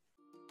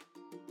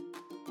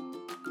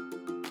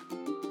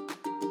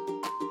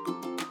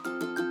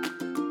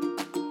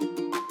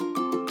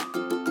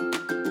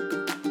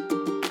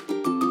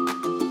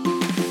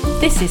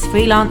This is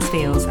Freelance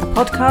Feels, a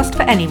podcast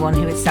for anyone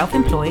who is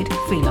self-employed,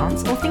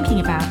 freelance or thinking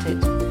about it.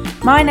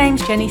 My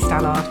name's Jenny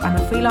Stallard, I'm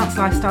a freelance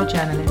lifestyle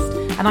journalist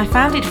and I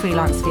founded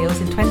Freelance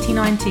Feels in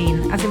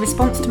 2019 as a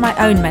response to my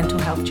own mental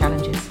health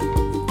challenges.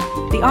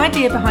 The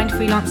idea behind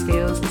Freelance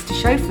Feels is to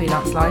show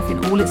freelance life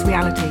in all its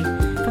reality,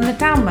 from the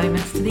down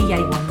moments to the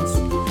yay ones,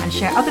 and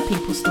share other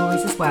people's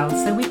stories as well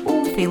so we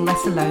all feel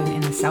less alone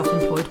in the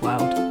self-employed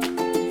world.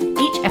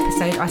 Each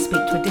episode I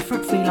speak to a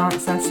different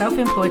freelancer,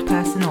 self-employed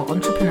person or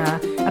entrepreneur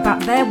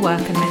about their work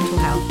and mental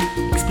health,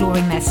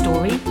 exploring their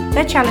story,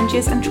 their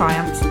challenges and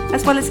triumphs,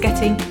 as well as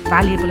getting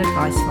valuable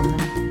advice from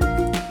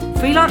them.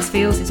 Freelance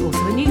Feels is also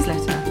a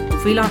newsletter,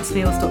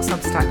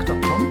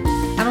 freelancefeels.substack.com,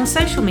 and on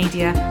social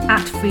media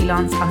at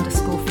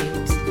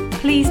freelance_feels.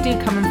 Please do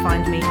come and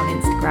find me on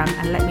Instagram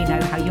and let me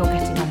know how you're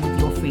getting on with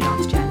your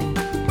freelance journey.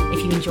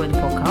 If you enjoy the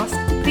podcast,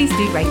 please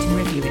do rate and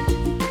review it.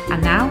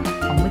 And now,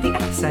 on with the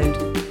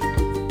episode.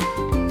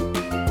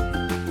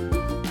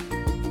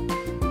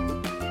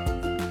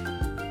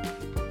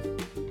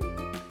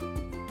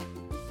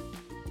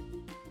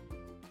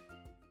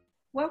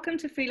 Welcome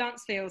to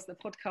Freelance Feels, the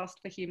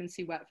podcast for humans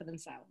who work for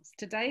themselves.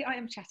 Today I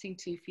am chatting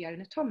to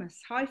Fiona Thomas.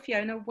 Hi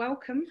Fiona,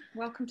 welcome.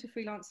 Welcome to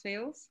Freelance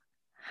Feels.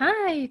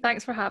 Hi,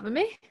 thanks for having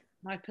me.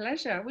 My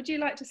pleasure. Would you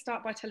like to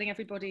start by telling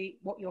everybody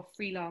what your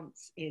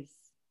freelance is?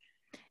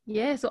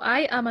 Yeah, so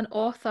I am an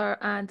author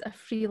and a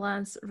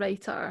freelance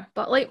writer,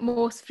 but like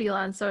most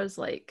freelancers,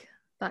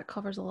 that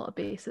covers a lot of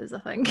bases, I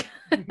think.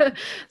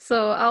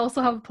 So I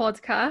also have a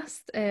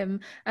podcast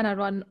and I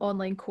run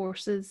online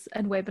courses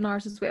and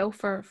webinars as well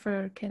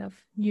for kind of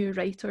new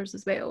writers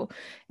as well.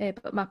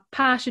 But my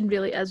passion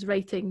really is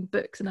writing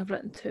books, and I've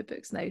written 2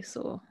 books now,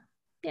 so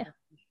yeah.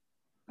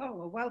 Oh,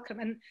 well, welcome.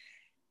 And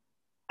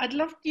I'd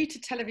love you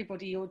to tell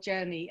everybody your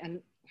journey,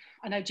 and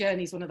I know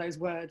journey is one of those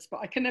words,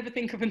 but I can never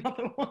think of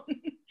another one.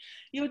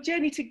 Your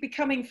journey to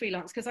becoming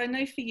freelance, because I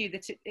know for you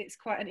that it's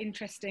quite an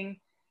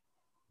interesting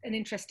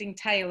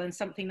tale and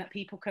something that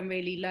people can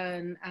really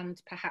learn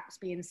and perhaps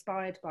be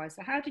inspired by.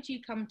 So how did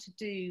you come to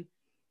do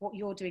what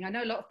you're doing? I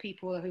know a lot of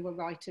people who were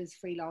writers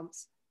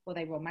freelance, well,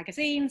 they were on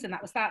magazines and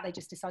that was that. They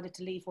just decided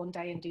to leave one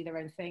day and do their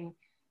own thing.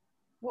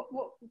 What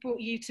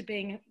brought you to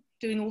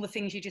doing all the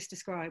things you just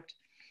described?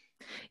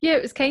 Yeah,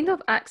 it was kind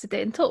of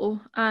accidental.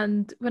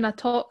 And when I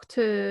spoke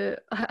to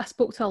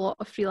a lot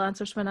of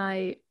freelancers when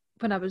I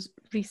was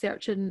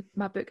researching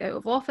my book Out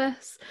of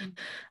Office.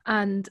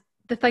 And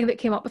the thing that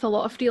came up with a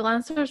lot of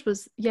freelancers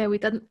was, we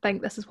didn't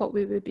think this is what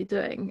we would be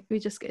doing. It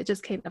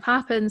just kind of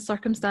happened.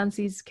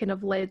 Circumstances kind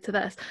of led to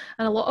this.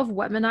 And a lot of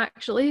women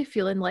actually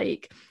feeling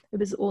like it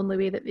was the only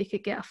way that they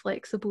could get a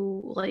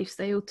flexible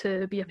lifestyle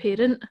to be a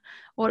parent,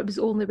 or it was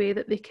the only way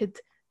that they could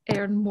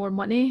earn more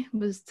money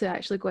was to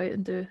actually go out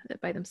and do it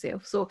by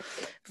themselves. So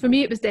for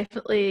me, it was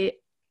definitely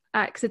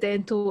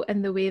accidental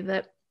in the way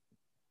that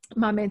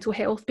my mental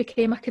health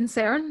became a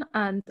concern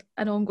and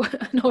an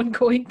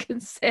ongoing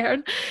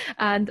concern,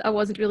 and I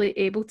wasn't really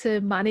able to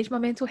manage my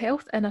mental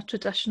health in a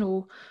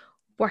traditional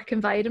work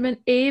environment,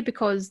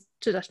 because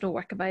traditional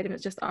work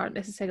environments just aren't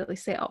necessarily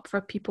set up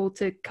for people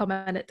to come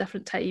in at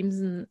different times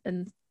and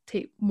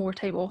take more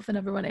time off than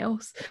everyone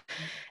else,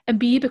 and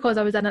B, because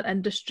I was in an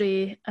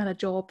industry and a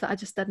job that I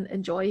just didn't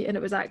enjoy, and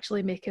it was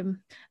actually making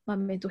my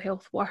mental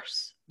health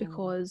worse,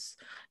 because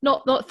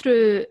not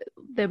through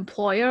the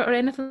employer or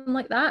anything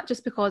like that,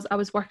 just because I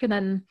was working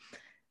in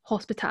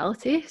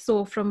hospitality.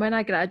 So from when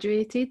I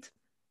graduated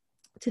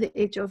to the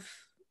age of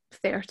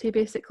 30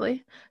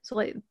 basically, so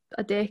like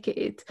a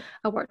decade,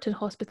 I worked in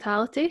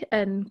hospitality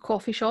in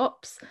coffee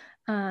shops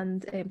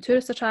and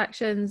tourist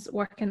attractions,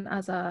 working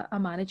as a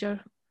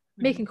manager,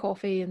 making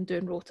coffee and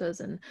doing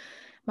rotas and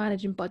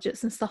managing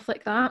budgets and stuff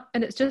like that.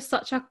 And it's just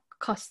such a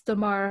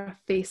customer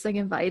facing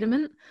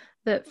environment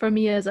that for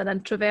me as an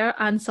introvert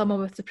and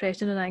someone with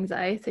depression and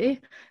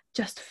anxiety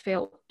just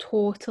felt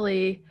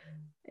totally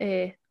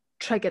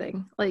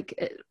triggering. Like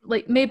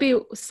maybe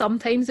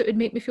sometimes it would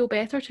make me feel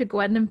better to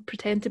go in and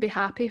pretend to be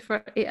happy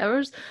for 8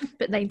 hours,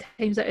 but 9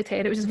 times out of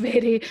 10 it was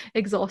very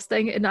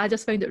exhausting, and I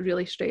just found it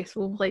really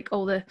stressful, like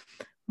all the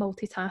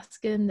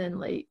multitasking and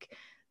like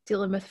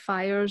dealing with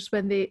fires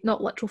when they,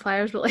 not literal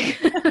fires, but like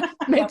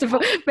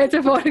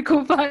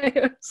metaphorical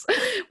fires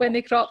when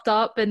they cropped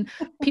up, and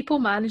people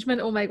management.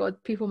 Oh my god,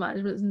 people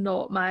management is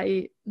not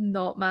my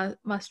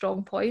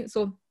strong point.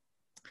 So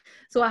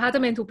I had a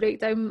mental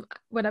breakdown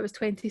when I was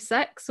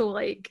 26, so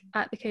like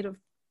at the kind of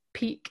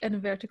peak in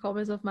inverted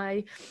commas of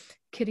my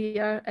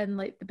career, and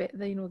like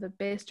the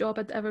best job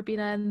I'd ever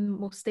been in,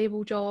 most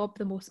stable job,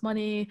 the most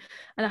money,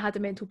 and I had a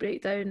mental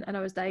breakdown and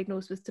I was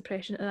diagnosed with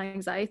depression and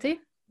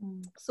anxiety.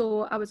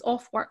 So I was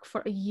off work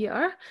for a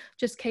year,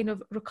 just kind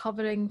of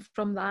recovering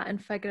from that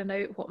and figuring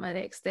out what my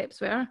next steps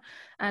were.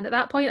 And at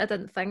that point, I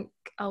didn't think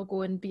I'll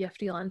go and be a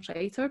freelance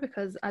writer,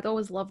 because I'd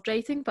always loved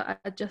writing, but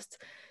I just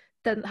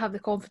didn't have the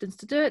confidence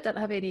to do it, didn't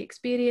have any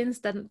experience,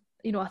 I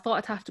thought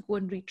I'd have to go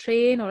and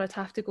retrain, or I'd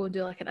have to go and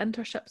do like an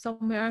internship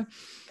somewhere.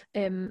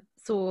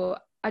 So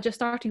I just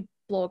started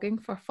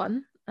blogging for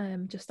fun,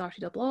 just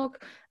started a blog,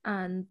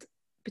 and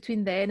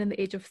between then and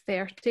the age of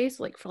 30,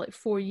 so like for like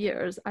 4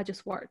 years, I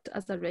just worked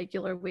as a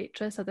regular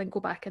waitress. I didn't go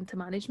back into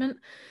management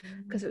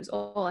because it was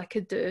all I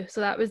could do.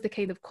 So that was the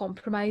kind of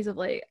compromise of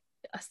like,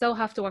 I still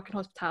have to work in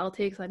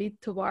hospitality because I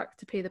need to work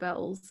to pay the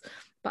bills,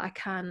 but I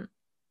can't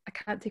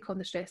take on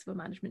the stress of a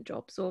management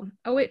job. So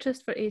I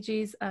waitressed for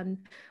ages and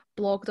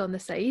blogged on the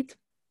side,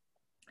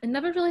 and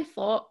never really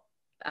thought,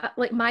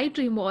 like, my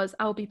dream was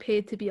I'll be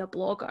paid to be a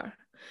blogger,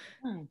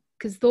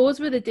 because those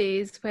were the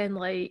days when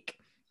like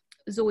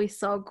Zoe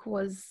Sugg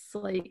was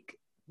like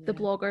the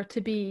blogger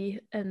to be,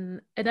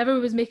 and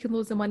everyone was making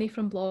loads of money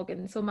from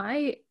blogging. So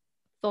my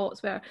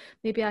thoughts were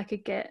maybe I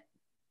could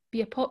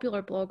be a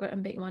popular blogger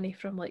and make money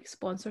from like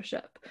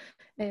sponsorship.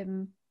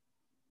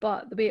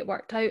 But the way it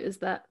worked out is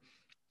that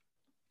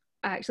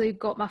I actually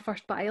got my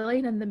first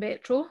byline in the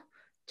Metro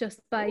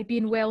just by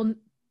being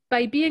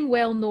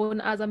well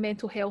known as a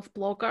mental health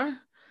blogger.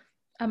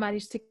 I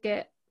managed to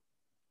get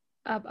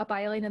a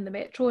byline in the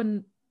Metro,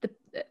 and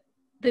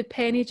the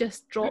penny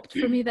just dropped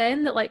for me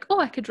then, that like, oh,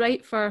 I could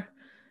write for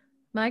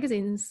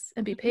magazines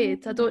and be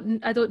paid. I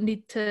don't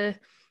need to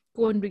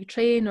go and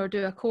retrain or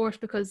do a course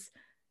because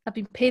I've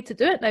been paid to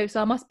do it now,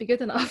 so I must be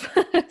good enough.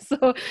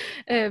 So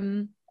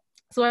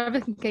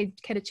everything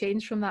kind of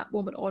changed from that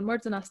moment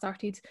onwards, and I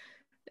started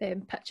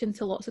pitching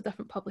to lots of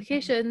different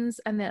publications,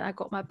 and then I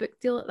got my book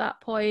deal at that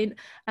point,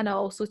 and I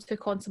also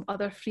took on some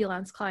other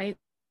freelance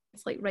clients,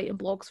 like writing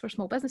blogs for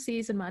small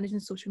businesses and managing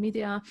social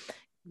media,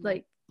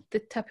 like the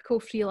typical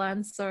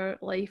freelancer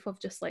life of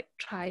just like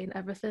trying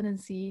everything and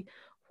see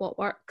what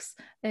works.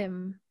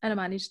 And I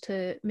managed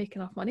to make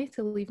enough money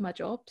to leave my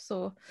job.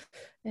 So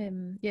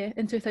in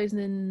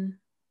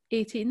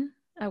 2018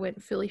 I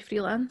went fully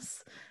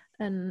freelance,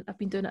 and I've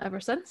been doing it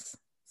ever since.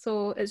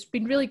 So it's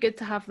been really good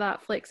to have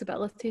that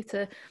flexibility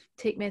to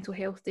take mental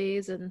health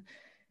days and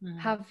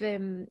have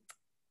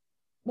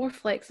more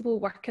flexible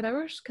working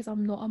hours, because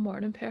I'm not a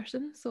morning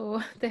person.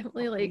 So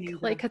definitely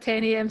like a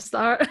 10 a.m.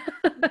 start.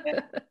 Yeah.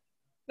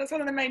 That's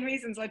one of the main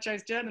reasons I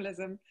chose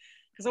journalism,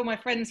 because all my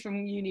friends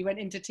from uni went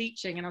into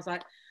teaching, and I was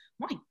like,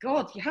 my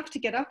God, you have to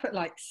get up at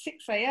like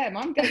 6 a.m.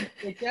 I'm going to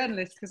be a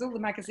journalist, because all the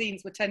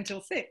magazines were 10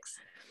 till 6.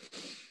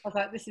 I was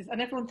like, and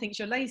everyone thinks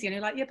you're lazy, and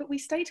you're like, yeah, but we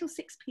stay till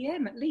 6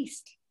 p.m. at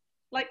least.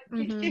 Like,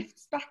 it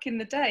shifts back in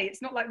the day.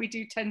 It's not like we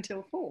do 10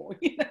 till 4,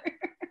 you know?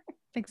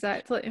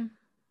 Exactly.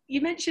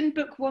 You mentioned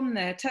book one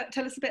there.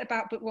 Tell us a bit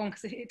about book one,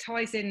 because it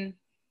ties in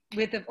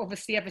with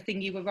obviously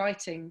everything you were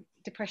writing.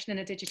 Depression in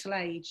a Digital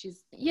Age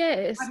is...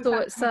 Yeah, so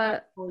it's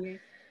for you?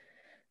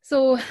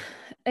 So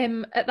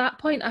at that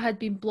point I had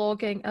been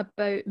blogging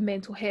about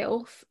mental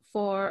health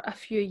for a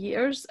few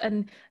years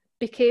and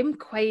became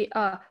quite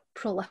a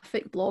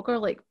prolific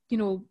blogger. Like, you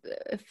know,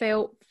 it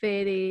felt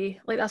very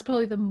like that's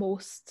probably the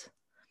most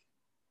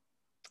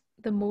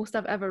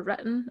I've ever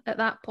written at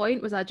that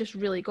point. Was I just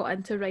really got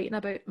into writing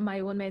about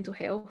my own mental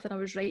health, and I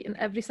was writing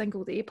every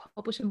single day,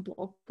 publishing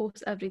blog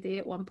posts every day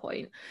at one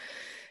point.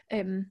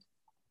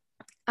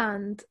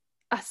 And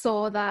I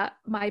saw that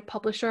my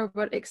publisher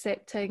were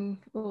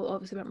accepting, well,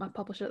 obviously weren't my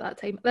publisher at that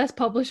time, this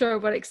publisher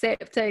were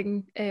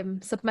accepting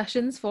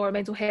submissions for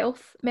mental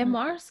health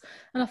memoirs.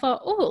 And I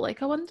thought, oh,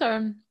 like, I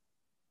wonder,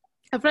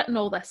 I've written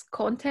all this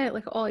content,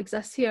 like it all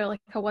exists here,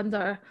 like I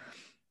wonder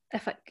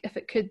if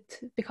it could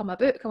become a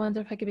book. I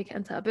wonder if I could make it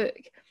into a book.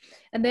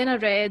 And then I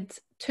read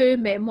 2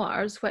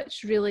 memoirs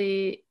which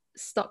really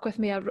stuck with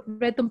me. I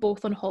read them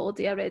both on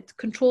holiday. I read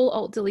Control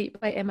Alt Delete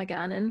by Emma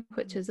Gannon,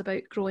 which is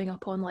about growing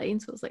up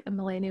online, so it's like a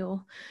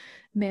millennial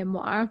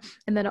memoir.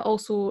 And then I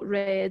also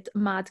read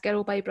Mad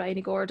Girl by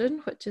Bryony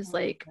Gordon, which is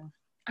like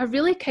a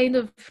really kind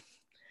of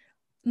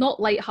not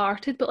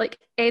light-hearted but like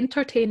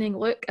entertaining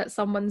look at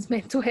someone's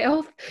mental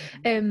health.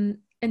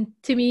 And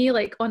to me,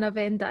 like on a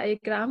Venn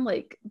diagram,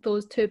 like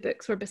those 2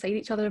 books were beside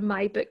each other, and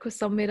my book was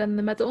somewhere in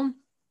the middle,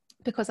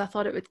 because I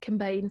thought it would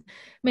combine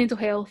mental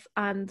health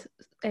and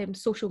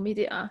social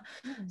media.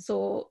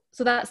 So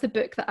that's the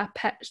book that I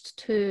pitched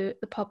to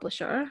the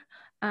publisher,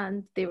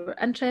 and they were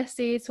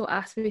interested, so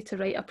asked me to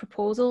write a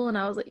proposal, and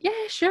I was like,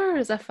 yeah, sure,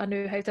 as if I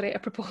knew how to write a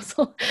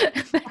proposal.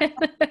 And then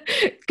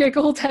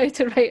Googled how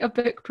to write a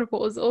book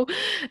proposal,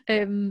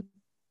 and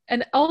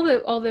all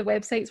the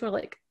websites were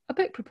like, a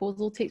book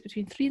proposal takes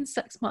between 3 and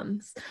 6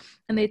 months,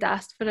 and they'd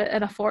asked for it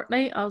in a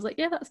fortnight. I was like,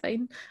 yeah, that's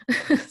fine.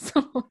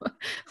 So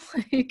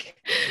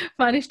like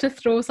managed to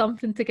throw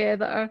something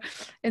together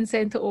and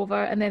sent it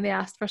over, and then they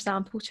asked for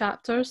sample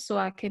chapters, so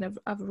I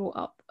wrote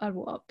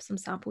up some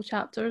sample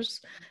chapters,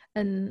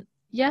 and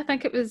yeah, I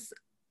think it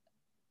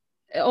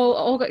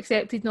all got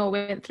accepted and all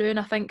went through. And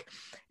I think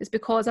it's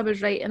because I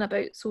was writing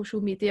about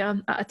social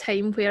media at a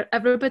time where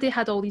everybody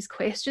had all these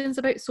questions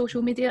about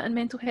social media and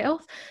mental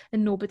health,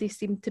 and nobody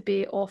seemed to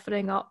be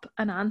offering up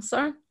an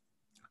answer,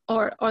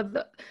 or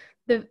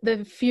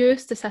the few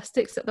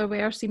statistics that there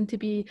were seemed to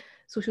be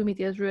social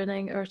media is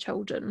ruining our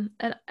children.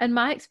 And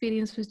my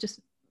experience was just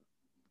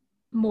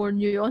more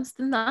nuanced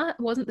than that.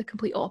 It wasn't the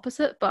complete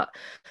opposite, but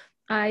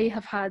I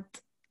have had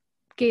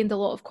gained a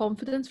lot of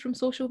confidence from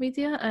social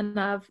media, and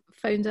I've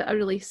found it a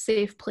really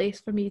safe place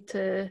for me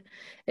to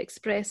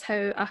express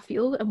how I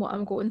feel and what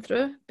I'm going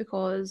through,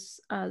 because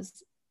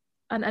as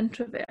an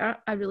introvert,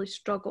 I really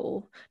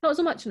struggle, not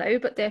so much now,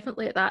 but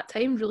definitely at that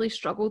time, really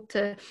struggled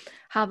to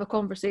have a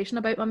conversation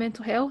about my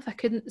mental health. I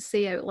couldn't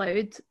say out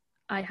loud,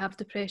 I have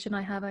depression,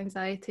 I have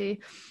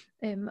anxiety.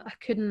 I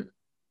couldn't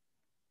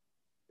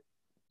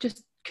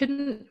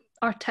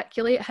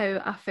articulate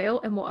how I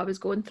felt and what I was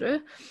going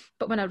through.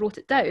 But when I wrote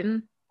it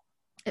down,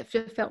 it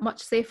felt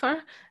much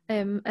safer,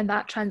 and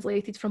that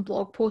translated from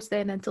blog posts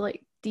then into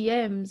like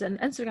DMs and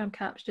Instagram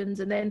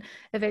captions, and then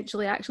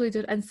eventually actually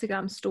doing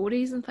Instagram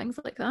stories and things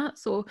like that.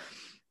 So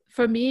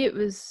for me, it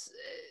was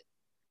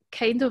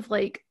kind of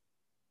like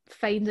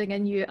finding a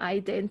new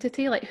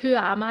identity, like who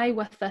am I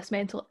with this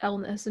mental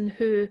illness, and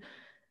who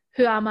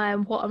am I,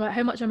 and what am I,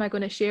 how much am I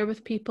going to share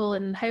with people,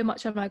 and how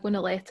much am I going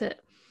to let it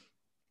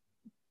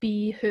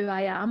be who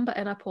I am, but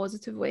in a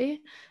positive way.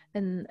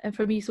 And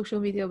for me,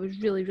 social media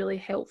was really, really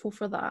helpful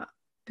for that,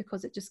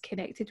 because it just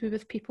connected me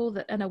with people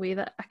that in a way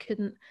that I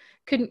couldn't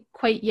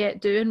quite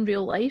yet do in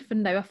real life.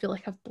 And now I feel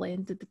like I've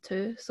blended the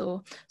two.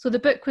 So the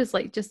book was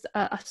like just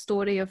a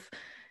story of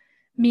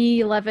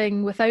me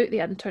living without the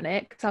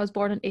internet, because I was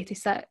born in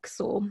 86,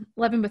 so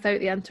living without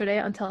the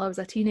internet until I was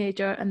a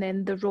teenager, and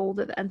then the role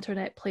that the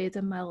internet played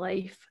in my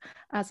life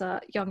as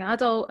a young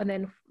adult, and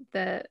then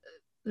the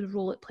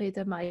role it played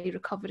in my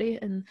recovery.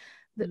 And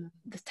the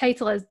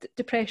title is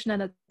Depression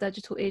in a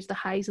Digital Age, the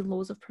Highs and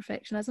Lows of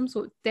Perfectionism.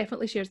 So it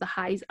definitely shares the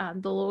highs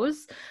and the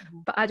lows.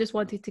 But I just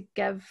wanted to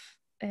give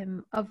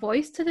a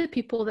voice to the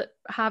people that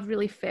have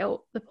really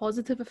felt the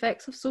positive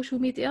effects of social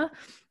media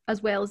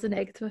as well as the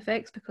negative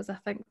effects, because I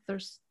think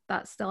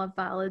that's still a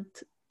valid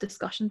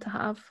discussion to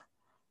have.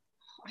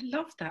 I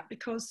love that,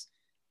 because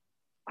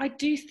I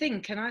do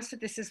think, and I said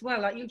this as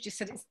well, like you've just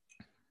said,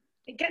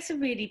 it gets a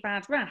really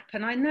bad rap.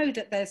 And I know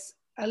that there's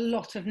a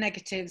lot of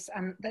negatives,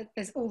 and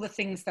there's all the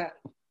things that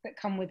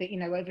come with it, you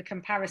know, over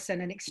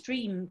comparison, and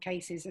extreme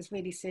cases, there's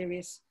really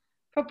serious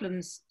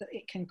problems that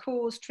it can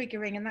cause,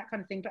 triggering and that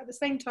kind of thing. But at the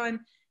same time,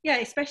 yeah,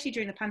 especially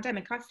during the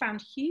pandemic, I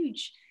found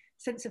huge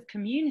sense of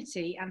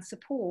community and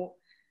support.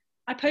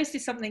 I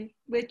posted something,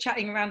 we're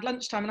chatting around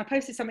lunchtime, and I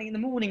posted something in the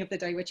morning of the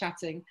day we're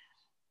chatting,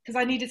 because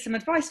I needed some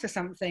advice for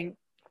something,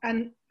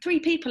 and 3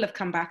 people have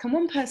come back, and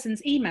one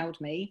person's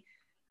emailed me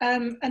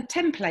a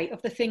template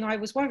of the thing I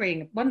was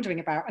wondering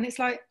about. And it's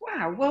like,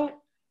 wow,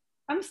 well,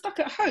 I'm stuck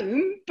at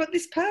home, but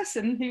this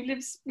person who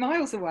lives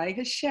miles away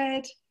has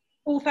shared,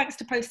 all thanks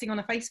to posting on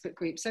a Facebook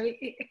group. So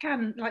it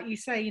can, like you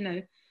say, you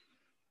know,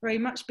 very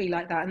much be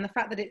like that. And the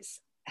fact that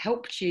it's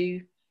helped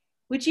you,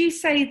 would you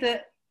say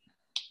that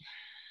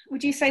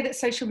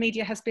social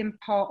media has been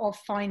part of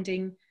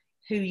finding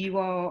who you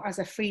are as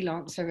a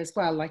freelancer as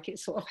well? Like, it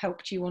sort of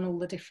helped you on all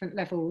the different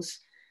levels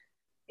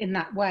in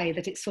that way,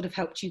 that it sort of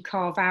helped you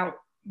carve out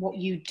what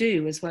you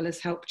do, as well as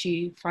helped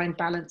you find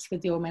balance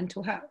with your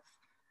mental health?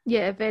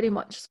 Yeah, very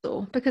much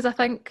so, because I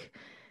think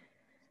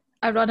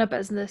I run a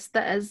business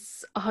that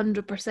is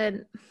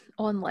 100%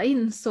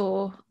 online.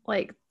 So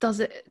like,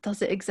 does it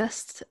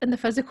exist in the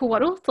physical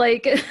world?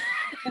 Like,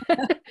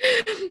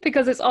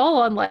 because it's all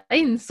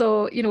online.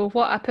 So, you know,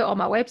 what I put on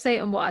my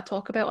website and what I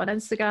talk about on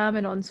Instagram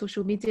and on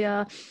social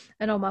media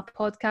and on my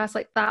podcast,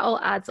 like that all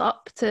adds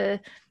up to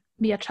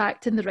me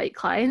attracting the right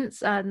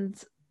clients and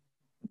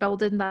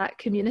building that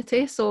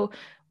community. So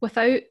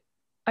without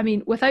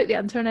the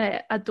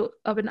internet, I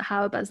wouldn't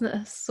have a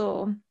business.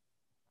 So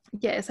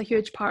yeah, it's a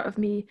huge part of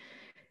me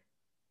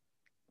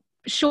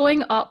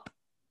showing up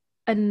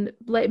and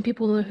letting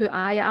people know who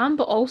I am,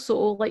 but also,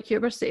 like you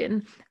were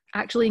saying,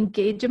 actually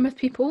engaging with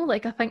people.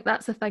 Like, I think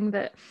that's the thing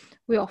that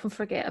we often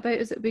forget about,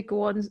 is that we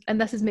go on, and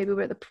this is maybe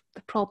where the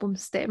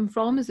problems stem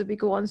from, is that we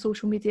go on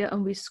social media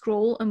and we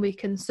scroll and we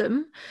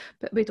consume,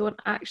 but we don't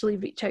actually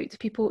reach out to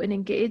people and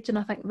engage. And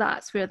I think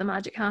that's where the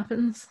magic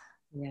happens.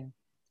 Yeah,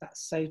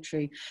 that's so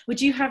true.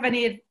 Would you have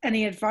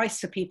any advice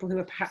for people who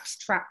are perhaps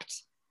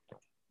trapped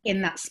in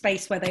that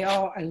space where they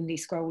are only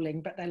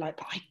scrolling, but they're like,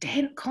 but I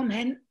daren't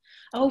comment.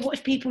 Oh, what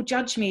if people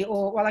judge me?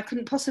 Or, well, I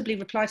couldn't possibly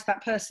reply to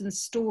that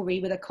person's story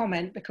with a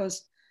comment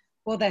because,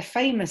 well, they're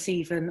famous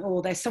even,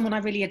 or there's someone I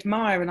really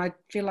admire and I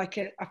feel like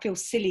I feel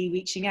silly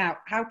reaching out.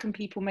 How can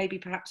people maybe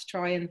perhaps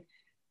try and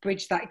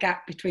bridge that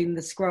gap between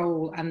the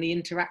scroll and the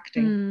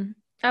interacting?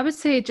 I would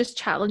say just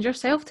challenge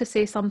yourself to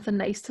say something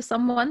nice to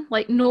someone.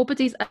 Like,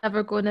 nobody's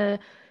ever gonna,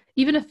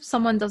 even if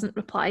someone doesn't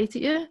reply to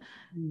you,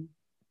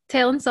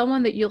 telling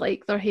someone that you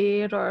like their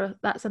hair, or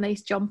that's a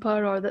nice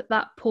jumper, or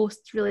that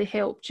post really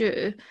helped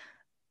you,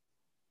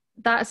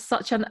 that's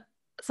such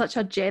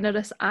a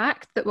generous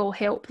act that will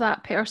help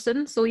that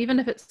person. So even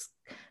if it's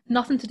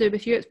nothing to do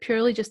with you, it's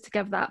purely just to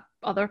give that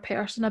other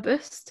person a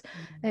boost.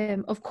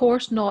 Of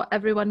course, not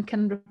everyone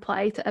can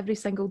reply to every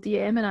single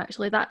DM, and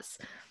actually that's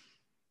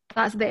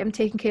them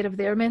taking care of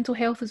their mental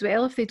health as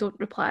well if they don't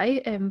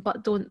reply.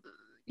 But don't,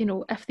 you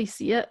know, if they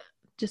see it,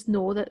 just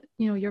know that,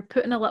 you know, you're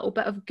putting a little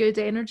bit of good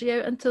energy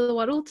out into the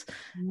world.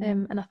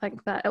 And I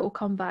think that it will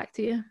come back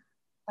to you.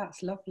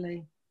 That's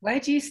lovely. Where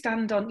do you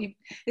stand on you?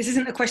 This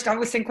isn't a question. I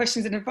always send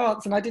questions in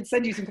advance, and I did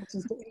send you some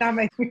questions, but now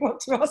made me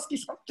want to ask you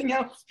something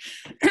else.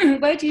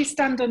 Where do you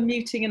stand on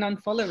muting and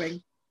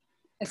unfollowing?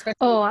 Especially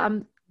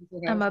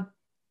I'm a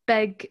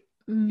big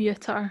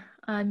muter.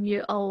 I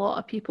mute a lot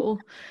of people,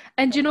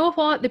 and you know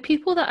what? The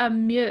people that I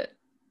mute,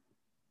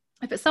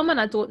 if it's someone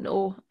I don't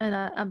know and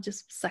I'm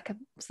just sick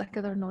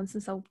of their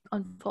nonsense, I'll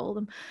unfollow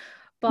them.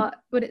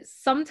 But when it's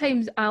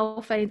sometimes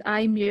I'll find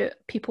I mute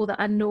people that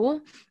I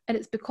know, and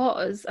it's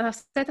because, and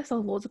I've said this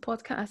on loads of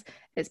podcasts,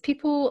 it's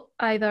people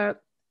either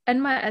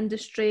in my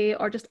industry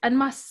or just in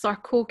my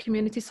circle,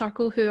 community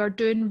circle, who are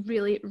doing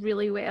really,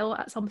 really well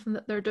at something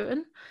that they're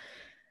doing.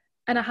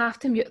 And I have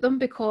to mute them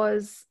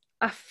because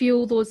I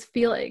feel those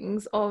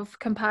feelings of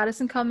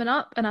comparison coming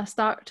up, and I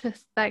start to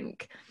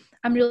think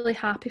I'm really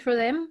happy for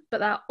them, but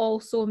that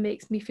also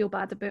makes me feel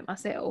bad about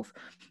myself.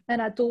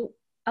 And I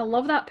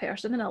love that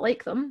person and I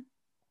like them,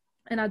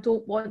 and I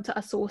don't want to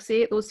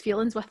associate those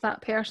feelings with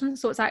that person.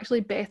 So it's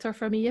actually better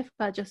for me if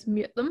I just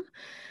mute them.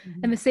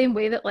 In the same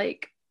way that,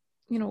 like,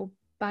 you know,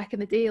 back in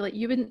the day, like,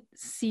 you wouldn't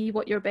see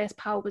what your best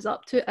pal was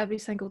up to every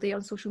single day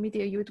on social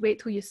media. You would wait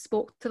till you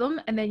spoke to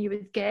them, and then you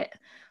would get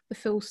the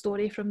full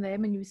story from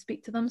them and you would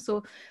speak to them.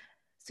 So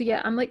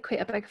yeah, I'm like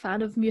quite a big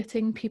fan of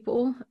muting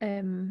people.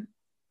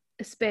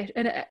 Especially,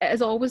 and it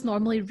is always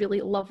normally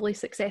really lovely,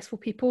 successful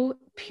people,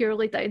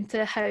 purely down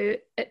to how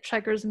it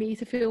triggers me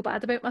to feel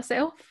bad about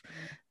myself.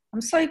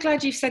 I'm so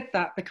glad you said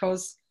that,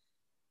 because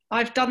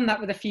I've done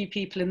that with a few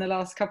people in the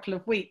last couple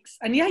of weeks.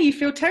 And yeah, you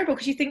feel terrible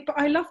because you think, but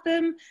I love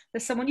them.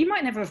 There's someone, you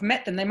might never have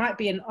met them. They might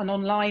be an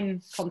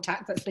online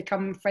contact that's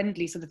become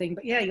friendly sort of thing.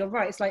 But yeah, you're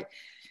right. It's like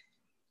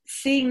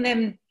seeing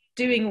them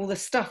doing all the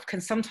stuff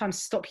can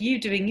sometimes stop you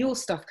doing your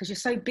stuff because you're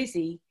so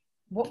busy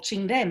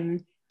watching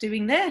them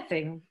doing their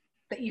thing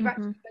that you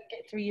actually don't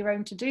get through your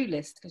own to-do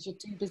list because you're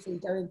too busy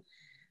going,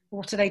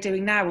 what are they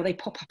doing now? Or they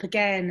pop up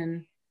again.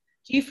 And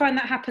do you find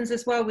that happens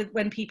as well with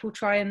when people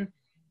try and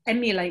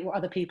emulate what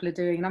other people are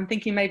doing? And I'm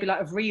thinking maybe like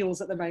of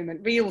Reels at the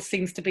moment. Reels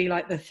seems to be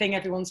like the thing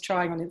everyone's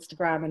trying on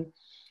Instagram,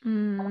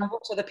 and I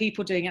watch other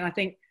people doing it and I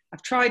think,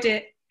 I've tried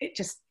it, it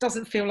just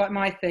doesn't feel like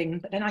my thing.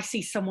 But then I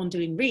see someone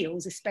doing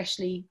Reels,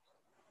 especially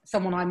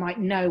someone I might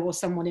know or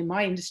someone in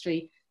my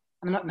industry,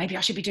 and I'm like, maybe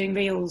I should be doing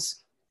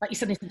Reels. Like, you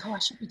suddenly think, oh, I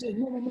should be doing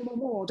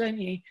more, don't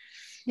you?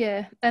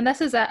 Yeah, and this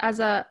is as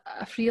a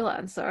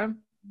freelancer,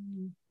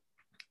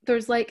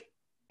 there's like,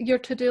 your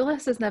to-do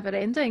list is never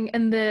ending,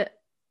 and the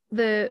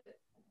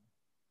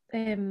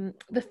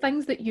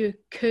things that you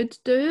could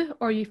do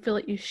or you feel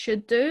like you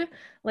should do,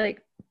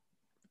 like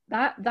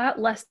that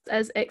list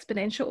is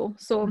exponential.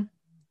 So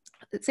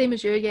same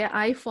as you, yeah,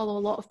 I follow a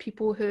lot of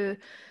people who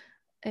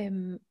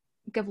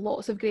give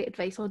lots of great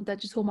advice on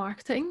digital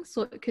marketing.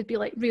 So it could be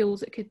like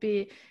Reels, it could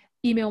be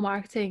email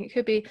marketing, it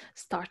could be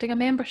starting a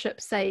membership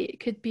site, it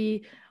could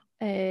be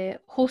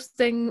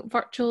hosting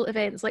virtual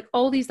events, like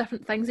all these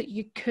different things that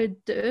you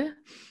could do.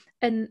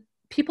 And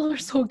people are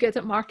so good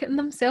at marketing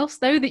themselves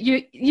now that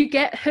you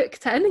get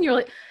hooked in and you're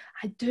like,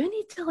 I do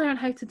need to learn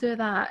how to do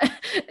that.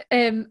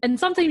 And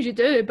sometimes you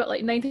do, but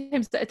like 9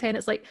 times out of 10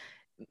 it's like,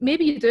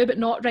 maybe you do, but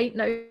not right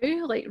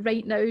now. Like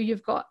right now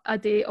you've got a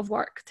day of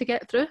work to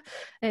get through.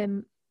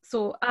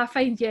 So I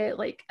find, yeah,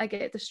 like I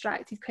get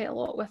distracted quite a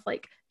lot with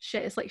like,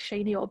 shit, it's like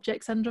shiny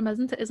object syndrome,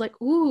 isn't it? It's like,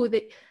 ooh,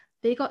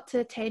 they got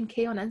to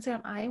 10k on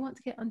Instagram, I want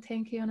to get on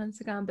 10k on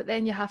Instagram. But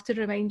then you have to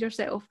remind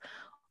yourself,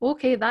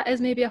 okay, that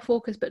is maybe a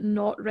focus, but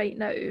not right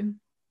now.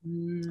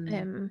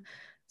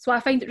 So I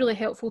find it really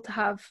helpful to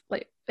have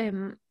like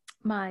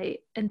my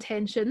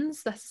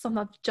intentions. This is something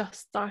I've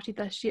just started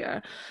this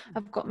year.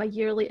 I've got my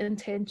yearly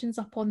intentions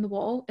up on the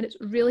wall, and it's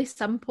really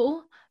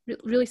simple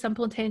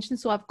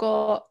intentions. So I've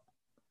got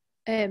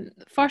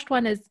first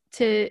one is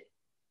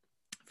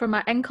for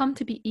my income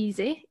to be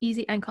easy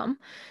income,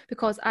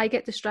 because I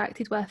get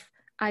distracted with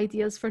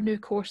ideas for new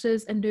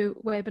courses and new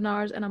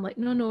webinars, and I'm like,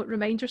 no,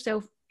 remind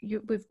yourself,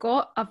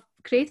 I've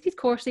created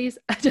courses,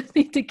 I just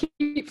need to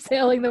keep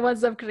selling the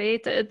ones I've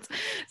created.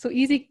 So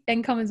easy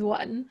income is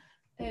one.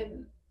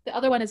 The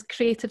other one is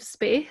creative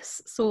space,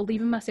 so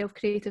leaving myself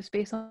creative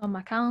space on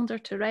my calendar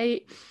to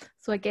write.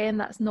 So again,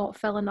 that's not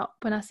filling up.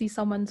 When I see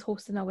someone's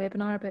hosting a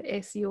webinar about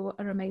SEO,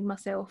 I remind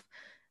myself,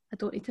 I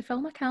don't need to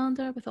fill my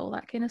calendar with all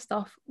that kind of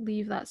stuff.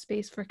 Leave that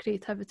space for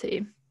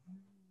creativity.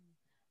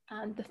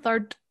 And the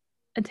third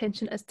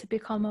intention is to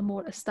become a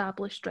more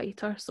established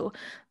writer. So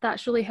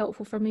that's really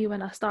helpful for me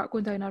when I start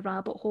going down a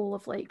rabbit hole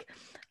of like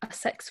a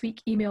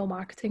 6-week email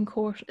marketing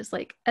course. It's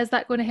like, is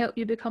that going to help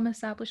you become an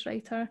established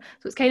writer?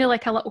 So it's kind of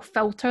like a little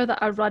filter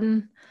that I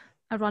run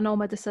all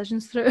my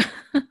decisions through.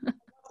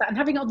 And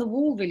having it on the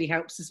wall really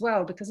helps as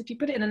well, because if you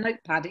put it in a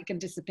notepad, it can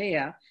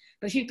disappear.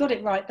 But if you've got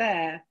it right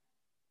there,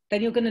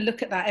 then you're going to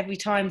look at that every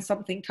time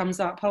something comes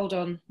up. Hold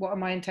on, what are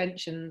my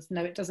intentions?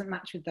 No, it doesn't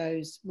match with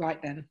those.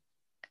 Right then.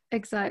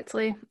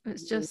 Exactly.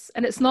 It's just,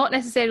 and it's not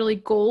necessarily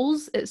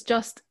goals, it's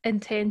just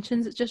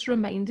intentions. It's just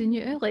reminding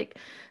you like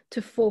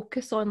to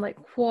focus on like,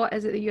 what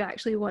is it that you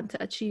actually want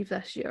to achieve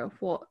this year?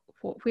 Where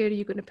are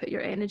you going to put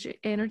your energy?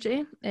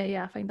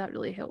 Yeah, I find that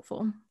really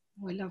helpful.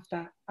 Oh, I love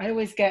that. I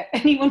always get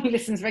anyone who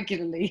listens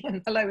regularly,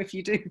 and hello if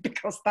you do,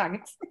 because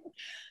thanks.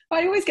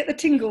 I always get the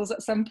tingles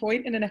at some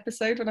point in an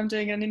episode when I'm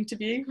doing an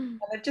interview, and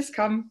they've just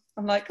come.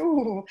 I'm like,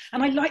 oh,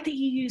 and I like that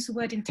you use the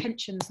word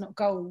intentions, not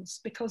goals,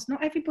 because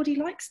not everybody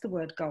likes the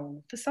word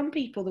goal. For some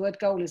people, the word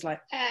goal is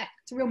like,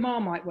 it's a real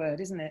Marmite word,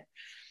 isn't it?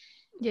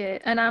 Yeah,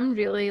 and I'm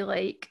really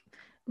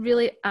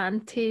really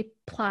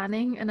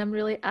anti-planning, and I'm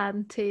really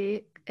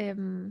anti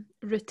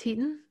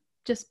routine,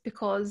 just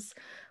because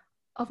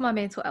of my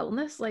mental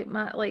illness.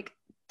 Like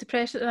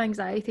depression and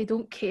anxiety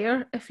don't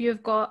care if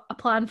you've got a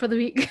plan for the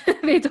week.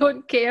 They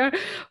don't care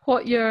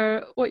what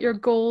your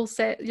goal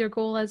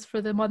is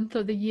for the month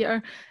or the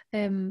year.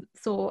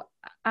 So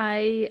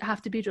I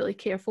have to be really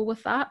careful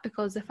with that,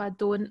 because if I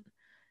don't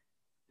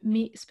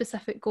meet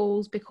specific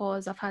goals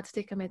because I've had to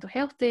take a mental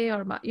health day,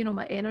 or my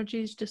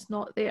energy is just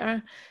not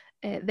there,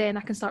 then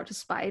I can start to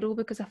spiral,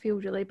 because I feel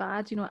really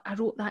bad. I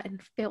wrote that in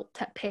felt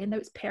tip pen, now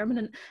it's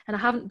permanent and I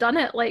haven't done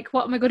it. Like,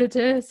 what am I going to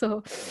do?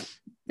 So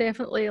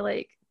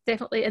definitely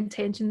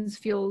intentions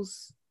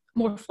feels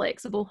more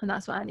flexible, and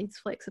that's what I need,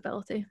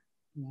 flexibility.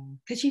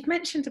 Because you've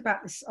mentioned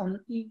about this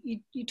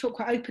you talk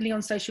quite openly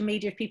on social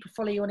media. If people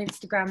follow you on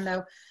Instagram,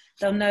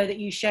 they'll know that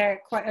you share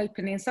it quite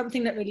openly. And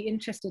something that really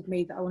interested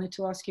me that I wanted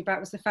to ask you about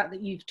was the fact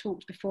that you've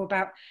talked before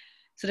about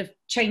sort of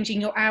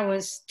changing your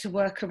hours to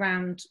work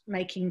around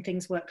making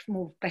things work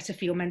better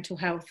for your mental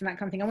health and that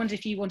kind of thing. I wondered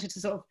if you wanted to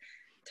sort of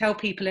tell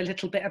people a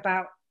little bit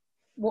about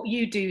what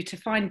you do to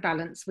find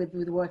balance with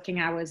working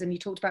hours. And you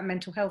talked about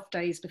mental health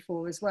days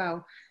before as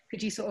well.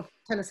 Could you sort of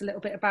tell us a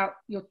little bit about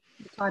your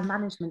time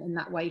management in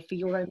that way for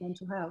your own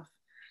mental health?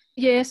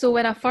 Yeah, so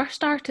when I first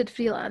started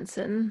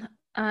freelancing,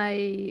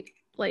 I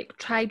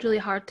tried really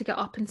hard to get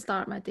up and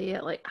start my day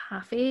at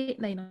 8:30,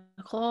 9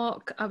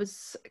 o'clock. I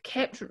was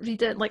kept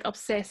reading,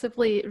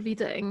 obsessively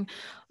reading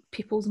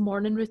people's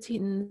morning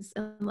routines,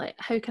 and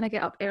how can I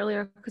get up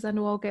earlier, because I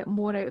know I'll get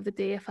more out of the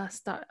day if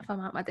I'm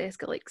at my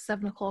desk at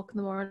 7 o'clock in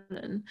the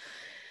morning.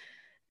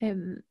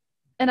 And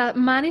I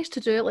managed to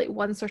do it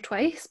once or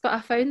twice, but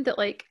I found that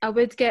I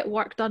would get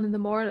work done in the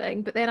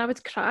morning, but then I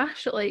would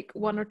crash at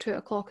 1 or 2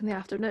 o'clock in the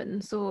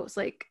afternoon. So it's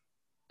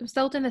I'm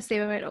still doing the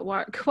same amount of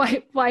work.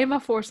 Why am I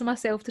forcing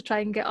myself to try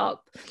and get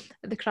up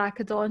at the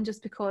crack of dawn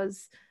just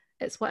because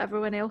it's what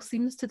everyone else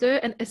seems to do?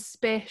 And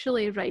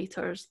especially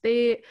writers.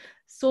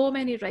 So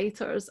many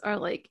writers are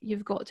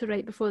you've got to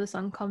write before the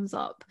sun comes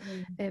up.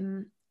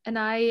 And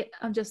I'm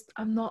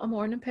not a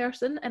morning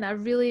person. And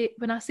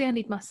when I say I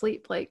need my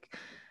sleep,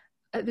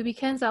 at the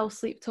weekends I'll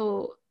sleep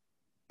till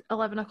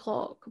 11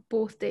 o'clock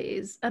both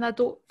days, and I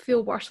don't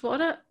feel worse for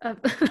it.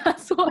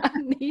 That's what I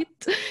need.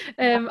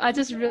 I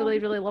just really,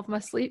 really love my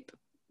sleep.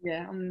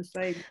 Yeah, I'm the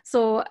same.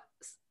 So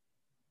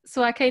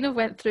I kind of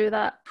went through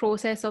that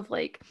process of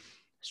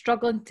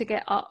struggling to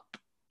get up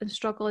and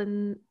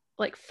struggling,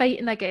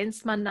 fighting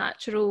against my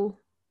natural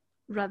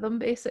rhythm,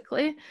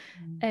 basically.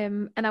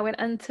 And I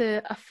went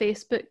into a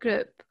Facebook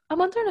group. I'm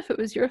wondering if it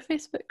was your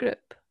Facebook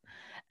group.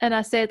 And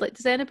I said,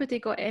 does anybody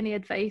got any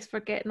advice for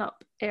getting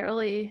up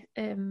early?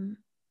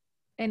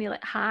 Any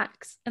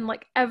hacks? And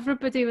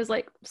everybody was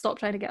stop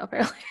trying to get up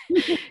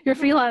early. You're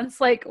freelance.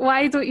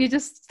 Why don't you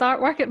just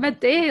start work at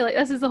midday?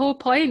 This is the whole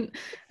point.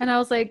 And I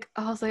was like,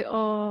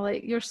 oh,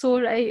 you're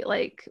so right.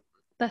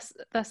 This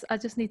I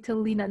just need to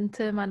lean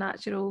into my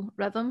natural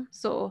rhythm.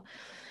 So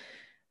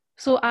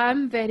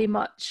I'm very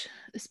much,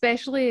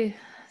 especially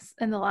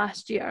in the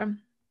last year,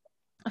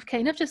 I've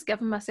kind of just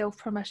given myself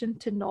permission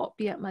to not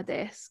be at my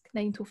desk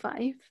 9 to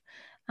 5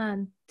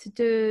 and to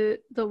do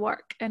the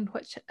work in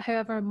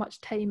however much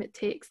time it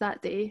takes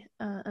that day,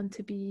 and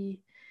to be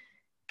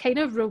kind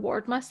of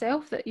reward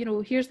myself that,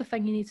 here's the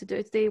thing you need to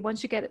do today.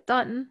 Once you get it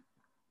done,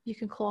 you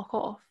can clock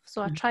off.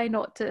 So I try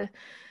not to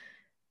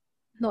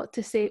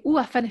say, oh,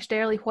 I finished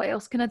early, what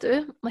else can I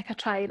do? I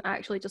try and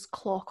actually just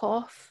clock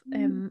off.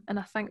 And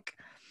I think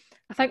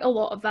a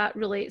lot of that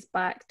relates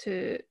back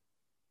to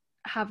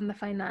having the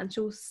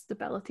financial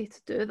stability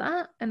to do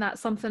that, and that's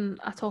something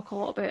I talk a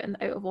lot about in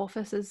Out of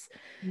Office, is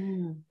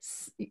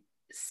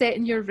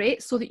setting your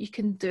rates so that you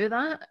can do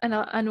that. And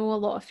I know a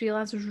lot of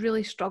freelancers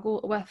really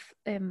struggle with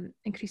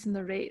increasing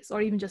their rates,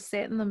 or even just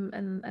setting them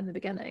in the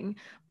beginning.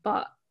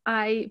 But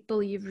I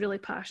believe really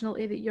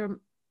passionately that your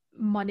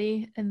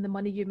money and the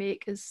money you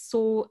make is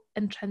so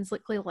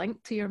intrinsically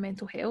linked to your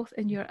mental health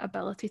and your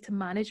ability to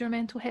manage your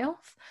mental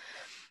health,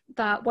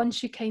 that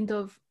once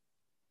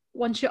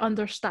you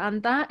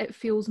understand that, it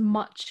feels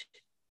much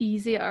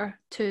easier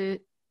to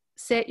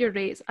set your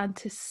rates and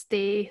to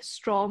stay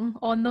strong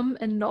on them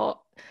and not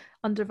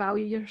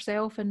undervalue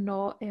yourself and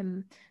not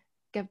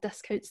give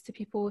discounts to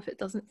people if it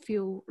doesn't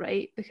feel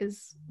right.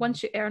 Because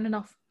once you earn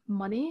enough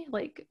money,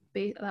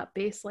 that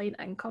baseline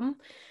income,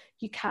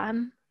 you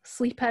can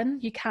sleep in,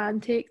 you can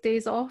take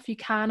days off, you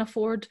can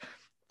afford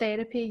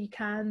therapy, you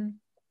can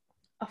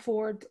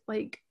afford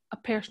a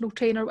personal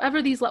trainer,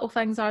 whatever these little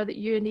things are that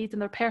you need,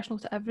 and they're personal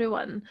to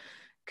everyone.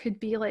 Could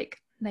be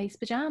nice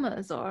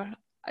pajamas, or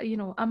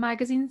a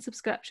magazine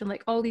subscription,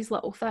 all these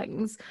little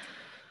things.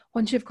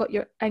 Once you've got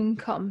your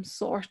income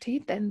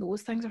sorted, then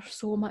those things are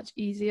so much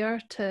easier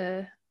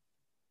to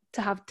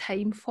to have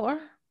time for.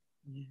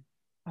 Yeah.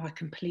 Oh, I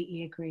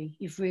completely agree.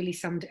 You've really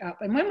summed it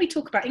up. And when we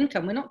talk about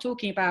income, we're not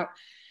talking about,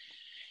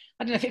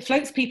 I don't know if it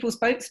floats people's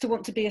boats to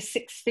want to be a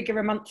 6-figure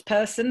a month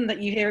person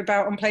that you hear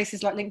about on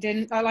places like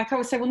LinkedIn. I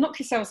always say, well, knock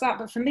yourselves out.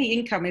 But for me,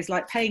 income is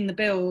like paying the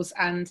bills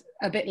and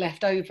a bit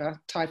left over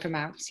type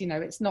amounts. You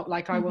know, it's not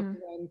like I want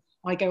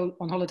I go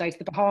on holiday to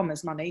the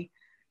Bahamas money.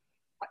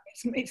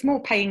 It's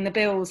more paying the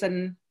bills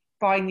and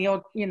buying the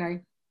odd, you know,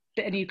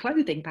 bit of new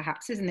clothing,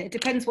 perhaps, isn't it? It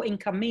depends what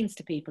income means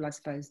to people, I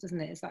suppose, doesn't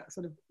it? Is that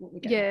sort of what we're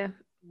getting?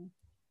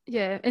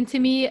 Yeah. And to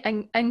me,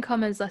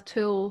 income is a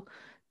tool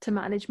to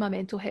manage my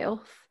mental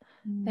health.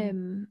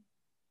 And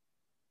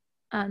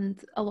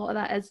a lot of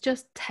that is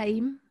just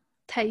time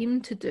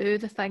to do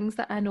the things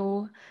that I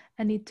know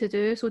I need to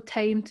do. So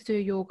time to do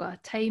yoga,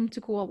 time to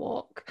go a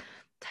walk,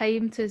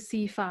 time to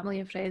see family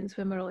and friends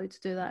when we're allowed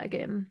to do that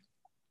again.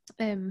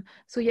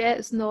 So yeah,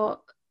 it's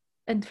not,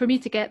 and for me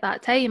to get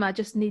that time, I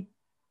just need,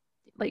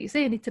 like you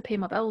say, I need to pay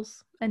my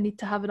bills. I need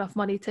to have enough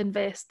money to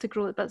invest to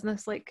grow the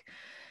business, like,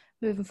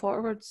 moving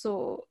forward.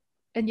 So,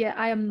 and yeah,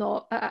 I am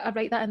not, I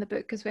write that in the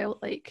book as well,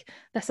 like,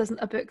 this isn't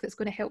a book that's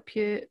going to help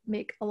you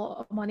make a lot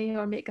of money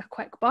or make a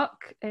quick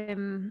buck.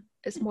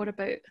 It's more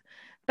about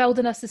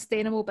building a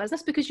sustainable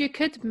business, because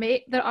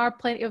there are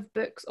plenty of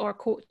books or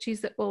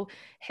coaches that will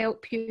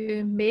help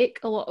you make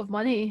a lot of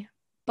money,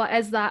 but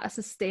is that a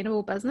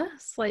sustainable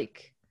business?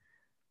 Like,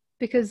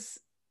 because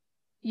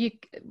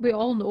we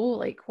all know,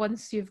 like,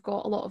 once you've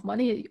got a lot of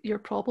money, your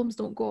problems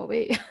don't go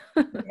away.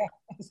 Yeah.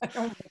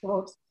 Oh my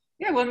God.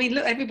 Yeah, well, I mean,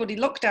 look,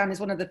 lockdown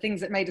is one of the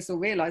things that made us all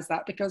realise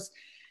that, because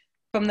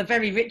from the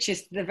very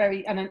richest,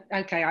 okay,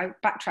 I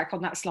backtrack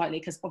on that slightly,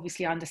 because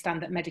obviously I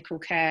understand that medical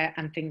care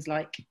and things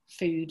like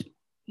food,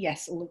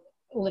 yes,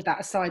 all of that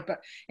aside, but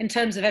in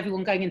terms of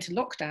everyone going into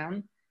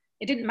lockdown,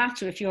 it didn't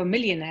matter if you're a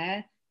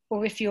millionaire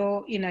or if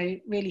you're, you know,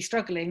 really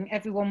struggling.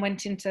 Everyone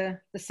went into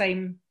the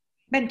same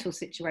mental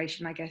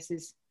situation, I guess,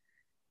 is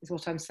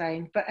what I'm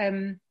saying. But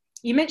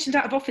you mentioned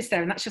Out of Office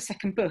there, and that's your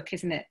second book,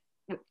 isn't it?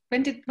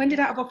 When did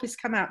Out of Office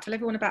come out? Tell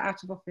everyone about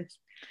Out of Office.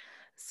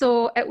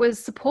 So it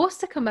was supposed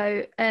to come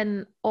out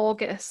in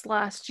August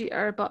last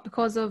year, but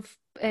because of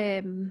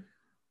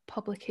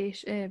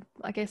publication,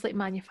 I guess, like,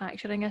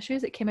 manufacturing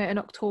issues, it came out in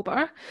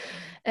October.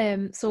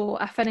 So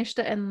I finished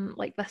it in,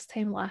 like, this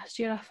time last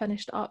year, I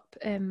finished up,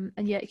 and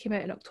yeah, it came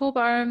out in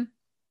October.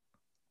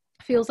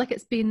 Feels like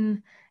it's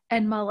been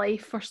in my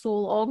life for so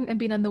long and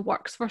been in the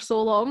works for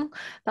so long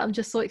that I'm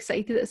just so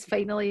excited it's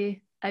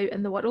finally out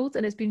in the world,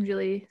 and it's been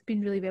really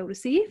well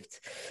received.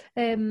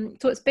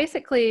 So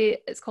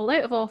it's called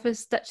Out of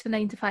Office, Ditch the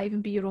 9 to 5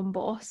 and Be Your Own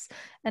Boss,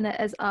 and it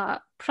is a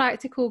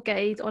practical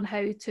guide on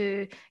how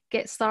to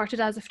get started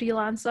as a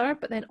freelancer,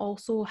 but then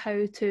also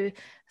how to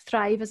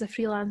thrive as a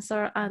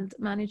freelancer and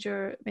manage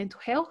your mental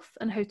health,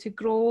 and how to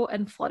grow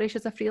and flourish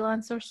as a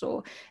freelancer.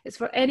 So it's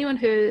for anyone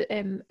who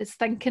is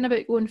thinking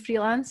about going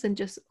freelance and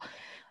just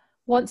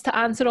wants to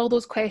answer all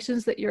those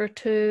questions that you're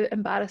too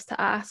embarrassed to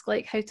ask,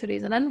 like how to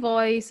raise an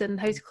invoice and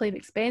how to claim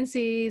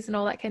expenses and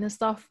all that kind of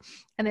stuff.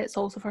 And it's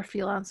also for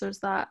freelancers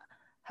that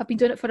have been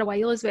doing it for a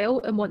while as well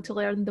and want to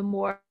learn the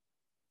more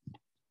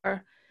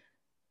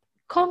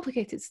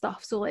complicated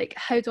stuff. So, like,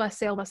 how do I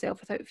sell myself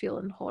without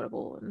feeling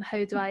horrible, and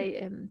how do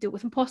I deal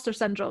with imposter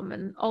syndrome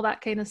and all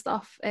that kind of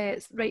stuff.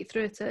 It's right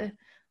through to,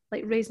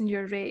 like, raising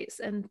your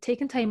rates and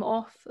taking time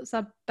off. It's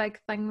a big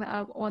thing that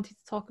I wanted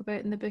to talk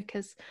about in the book,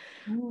 is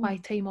why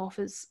time off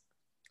is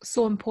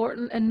so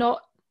important, and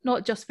not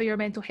just for your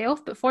mental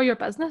health, but for your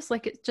business.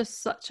 Like, it's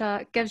just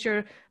gives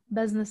your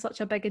business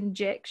such a big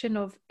injection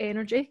of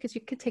energy, because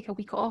you could take a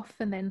week off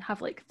and then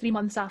have like 3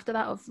 months after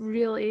that of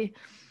really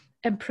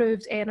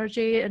improved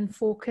energy and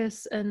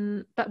focus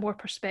and a bit more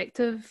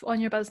perspective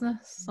on your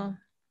business. So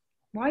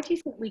why do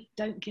you think we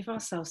don't give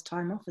ourselves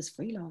time off as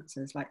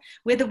freelancers? Like,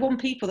 we're the one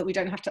people that we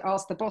don't have to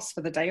ask the boss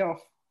for the day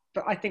off,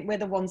 but I think we're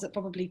the ones that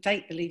probably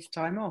take the least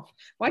time off.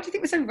 Why do you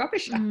think we're so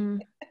rubbish at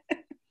it?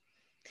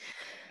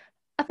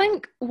 I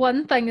think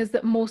one thing is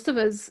that most of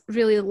us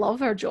really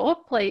love our job.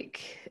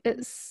 Like,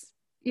 it's,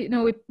 you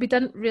know, we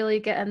didn't really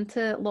get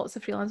into, lots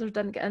of freelancers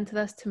didn't get into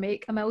this to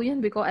make a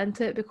million. We got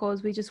into it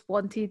because we just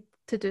wanted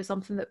to do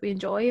something that we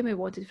enjoy, and we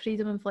wanted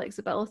freedom and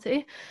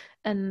flexibility.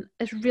 And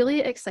it's really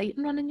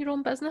exciting running your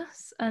own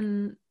business,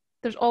 and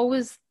there's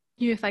always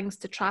new things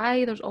to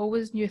try, there's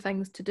always new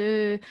things to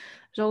do,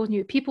 there's always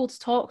new people to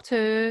talk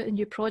to and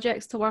new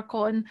projects to work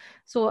on.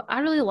 So I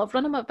really love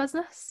running my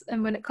business,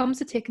 and when it comes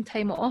to taking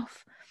time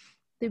off,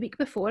 the week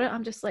before it,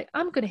 I'm just like,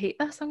 I'm going to hate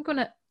this. What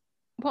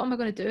am I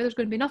going to do? There's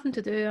going to be nothing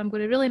to do. I'm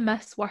going to really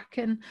miss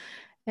working.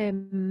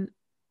 And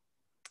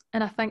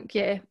I think,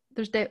 yeah,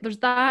 there's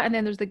that, and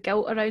then there's the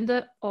guilt around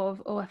it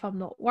of, oh, if I'm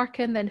not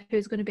working, then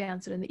who's going to be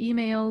answering the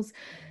emails?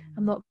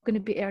 I'm not going to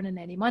be earning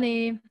any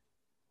money.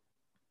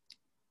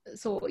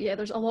 So yeah,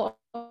 there's a lot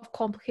of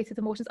complicated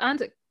emotions, and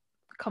it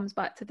comes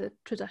back to the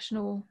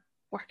traditional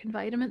work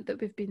environment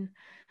that we've been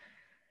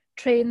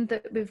trained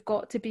that we've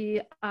got to be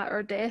at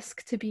our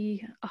desk to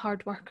be a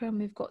hard worker, and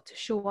we've got to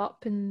show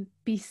up and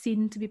be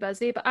seen to be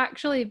busy. But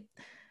actually,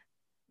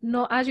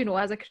 not, as you know,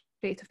 as a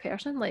creative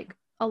person, like,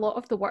 a lot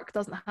of the work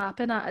doesn't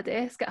happen at a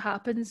desk. It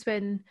happens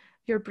when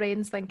your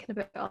brain's thinking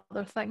about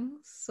other things.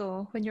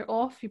 So when you're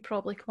off, you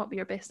probably come up with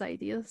your best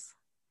ideas.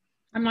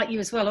 I'm like you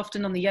as well,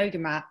 often on the yoga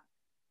mat.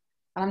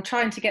 And I'm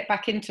trying to get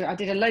back into it. I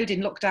did a load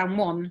in lockdown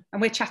 1,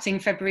 and we're chatting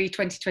February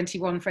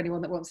 2021 for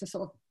anyone that wants to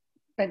sort of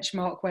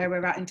benchmark where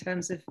we're at in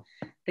terms of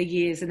the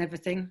years and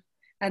everything.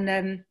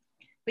 And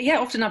but yeah,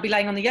 often I'll be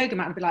laying on the yoga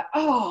mat and I'll be like,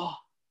 oh,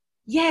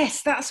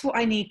 yes, that's what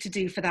I need to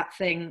do for that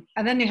thing.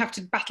 And then you have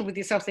to battle with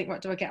yourself, think,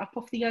 what, do I get up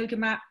off the yoga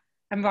mat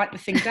and write the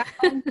thing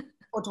down?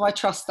 Or do I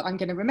trust that I'm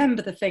going to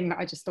remember the thing that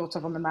I just thought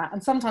of on the mat?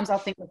 And sometimes I'll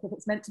think, look, if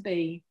it's meant to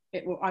be,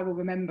 I will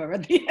remember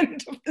at the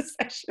end of the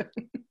session.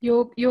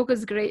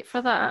 Yoga's great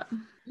for that.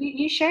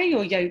 You share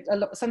your yoga a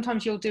lot.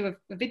 Sometimes you'll do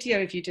a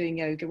video of you doing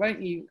yoga,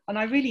 won't you? And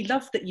I really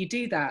love that you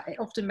do that. It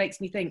often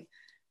makes me think,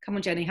 come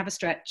on, Jenny, have a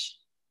stretch.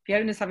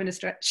 Fiona's having a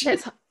stretch.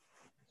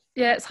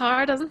 It's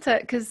hard, isn't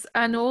it? Because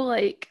I know,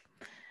 like,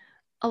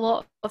 a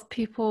lot of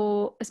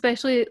people,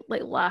 especially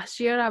like last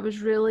year, I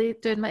was really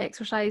doing my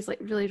exercise like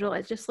really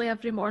religiously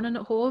every morning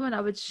at home, and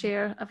I would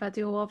share a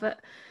video of it,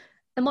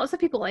 and lots of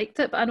people liked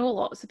it, but I know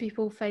lots of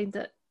people find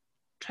it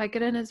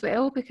triggering as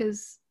well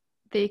because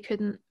they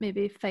couldn't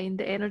maybe find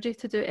the energy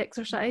to do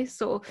exercise.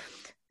 So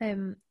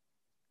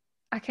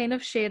I kind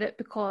of share it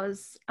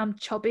because I'm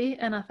chubby,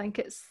 and I think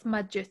it's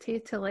my duty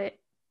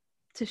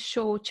to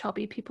show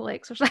chubby people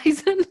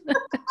exercising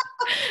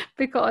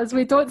because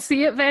we don't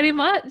see it very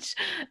much.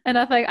 And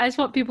I think I just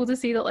want people to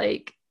see that,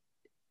 like,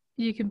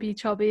 you can be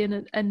chubby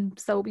and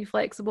still be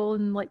flexible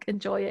and like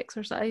enjoy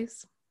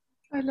exercise.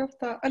 I love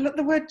that. I love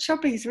the word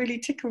chubby's really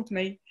tickled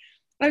me.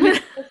 I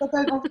don't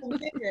often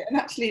hear it, and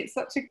actually it's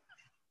such a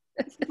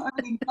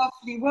really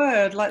lovely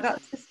word. Like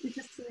that, it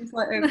just seems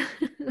like a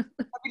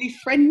really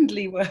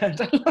friendly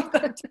word. I love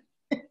that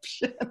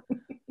description.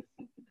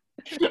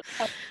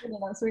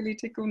 That's really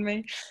tickled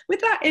me. With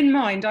that in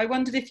mind, I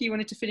wondered if you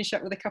wanted to finish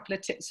up with a couple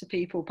of tips for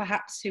people,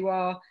 perhaps who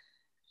are,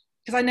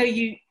 because I know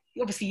you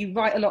obviously you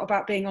write a lot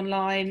about being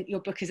online. Your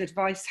book has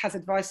advice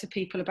for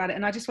people about it,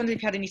 and I just wondered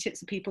if you had any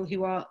tips for people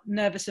who are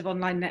nervous of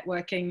online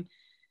networking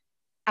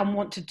and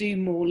want to do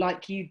more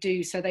like you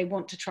do. So they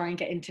want to try and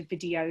get into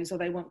videos, or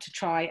they want to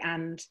try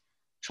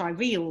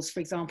reels, for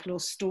example, or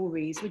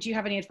stories. Would you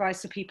have any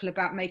advice for people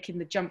about making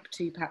the jump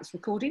to perhaps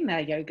recording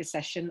their yoga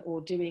session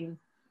or doing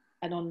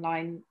an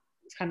online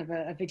kind of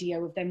a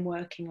video of them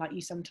working like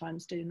you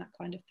sometimes do, and that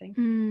kind of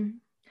thing?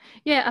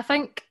 Yeah, I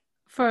think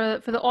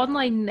for the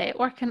online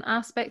networking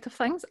aspect of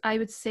things, I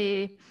would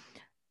say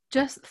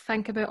just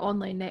think about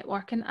online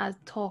networking as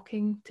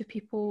talking to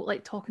people,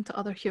 like talking to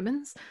other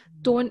humans.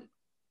 Don't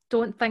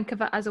think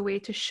of it as a way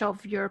to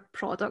shove your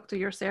product or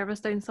your service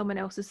down someone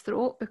else's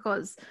throat,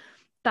 because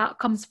that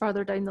comes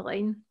further down the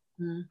line.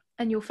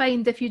 And you'll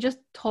find if you just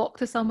talk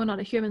to someone on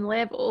a human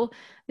level,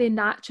 they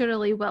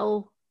naturally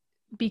will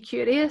be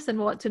curious and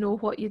want to know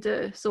what you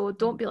do. So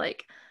don't be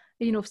like,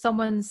 you know, if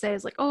someone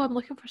says like, oh, I'm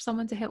looking for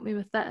someone to help me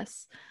with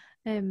this,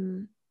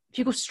 if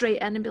you go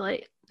straight in and be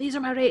like, these are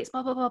my rates,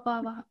 blah blah blah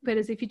blah blah,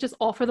 whereas if you just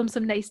offer them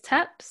some nice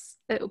tips,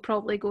 it'll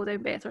probably go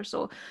down better.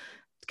 So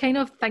kind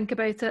of think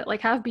about it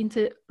like I've been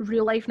to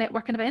real life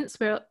networking events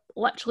where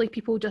literally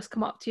people just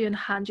come up to you and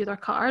hand you their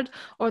card,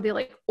 or they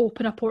like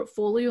open a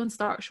portfolio and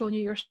start showing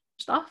you your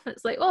stuff.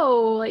 It's like,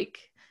 oh, like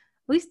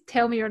at least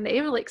tell me your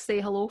name and like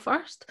say hello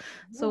first.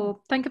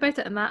 So think about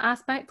it in that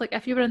aspect. Like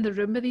if you were in the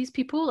room with these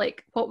people,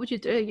 like what would you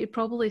do? You'd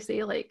probably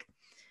say like,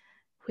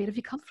 where have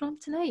you come from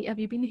tonight? Have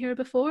you been here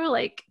before?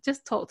 Like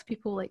just talk to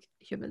people like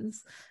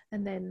humans.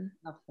 And then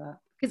love that,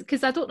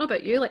 because I don't know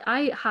about you, like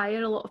I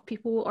hire a lot of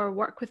people or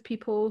work with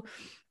people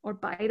or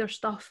buy their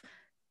stuff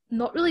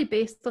not really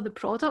based on the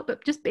product,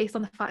 but just based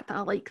on the fact that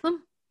I like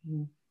them.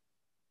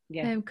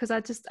 Because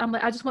I just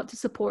want to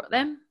support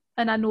them,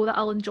 and I know that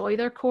I'll enjoy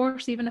their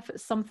course, even if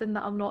it's something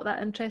that I'm not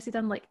that interested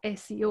in, like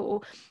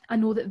SEO. I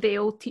know that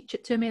they'll teach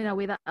it to me in a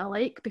way that I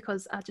like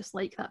because I just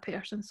like that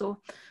person.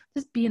 So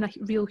just being a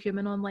real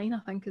human online, I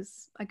think,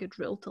 is a good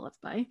rule to live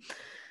by.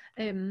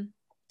 And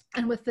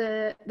with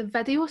the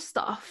video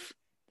stuff,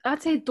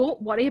 I'd say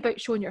don't worry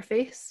about showing your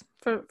face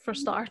for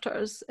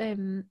starters.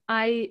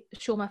 I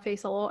show my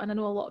face a lot, and I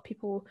know a lot of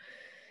people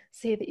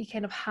say that you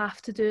kind of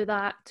have to do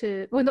that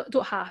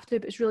don't have to,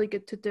 but it's really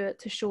good to do it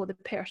to show the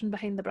person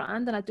behind the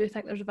brand, and I do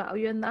think there's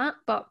value in that.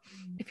 But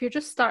if you're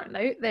just starting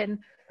out, then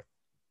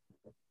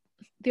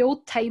the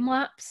old time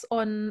lapse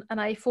on an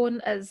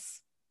iPhone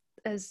is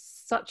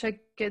such a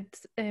good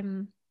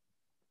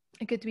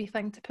wee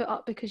thing to put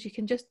up, because you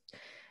can just,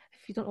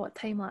 if you don't know what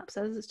time lapse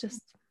is, it's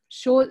just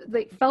show,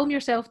 like film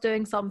yourself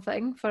doing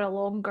something for a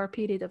longer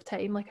period of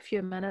time, like a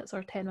few minutes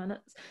or 10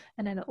 minutes,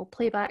 and then it will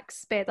play back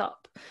sped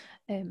up.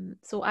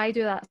 So I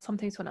do that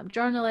sometimes when I'm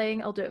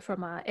journaling. I'll do it for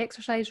my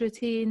exercise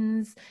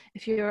routines.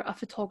 If you're a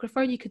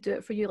photographer, you could do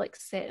it for you like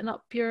setting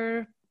up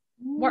your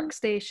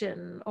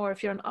workstation, or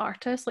if you're an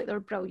artist, like they're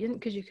brilliant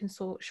because you can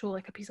show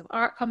like a piece of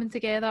art coming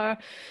together.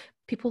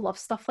 People love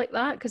stuff like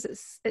that because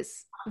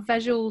it's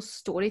visual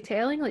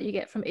storytelling, like you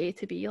get from A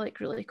to B like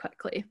really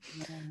quickly.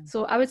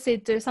 So I would say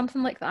do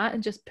something like that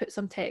and just put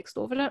some text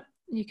over it.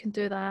 you can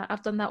do that.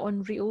 I've done that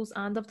on Reels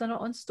and I've done it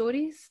on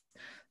Stories.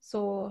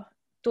 So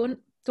don't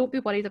be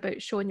worried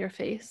about showing your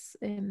face.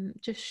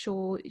 Just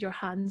show your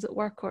hands at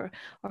work or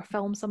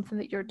film something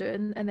that you're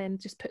doing, and then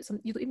just put some,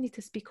 you don't even need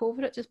to speak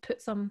over it, just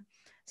put some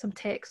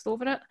text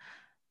over it.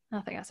 And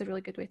I think that's a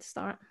really good way to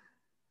start.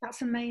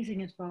 That's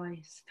amazing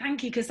advice.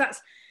 Thank you, because that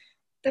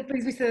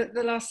brings me to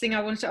the last thing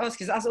I wanted to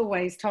ask, is, as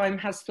always, time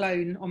has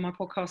flown on my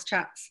podcast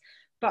chats,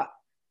 but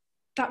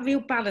that real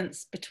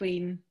balance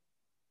between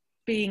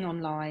being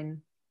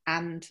online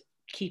and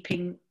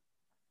keeping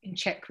in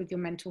check with your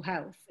mental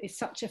health is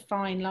such a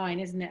fine line,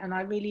 isn't it? And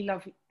I really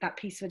love that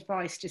piece of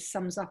advice. Just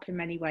sums up in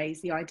many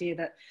ways the idea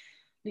that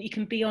you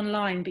can be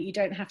online, but you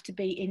don't have to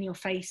be in your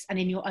face and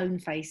in your own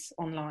face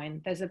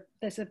online. There's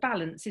a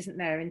balance, isn't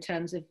there, in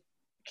terms of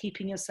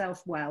keeping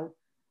yourself well,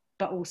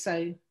 but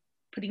also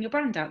putting your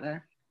brand out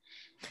there.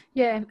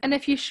 Yeah, and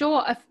if you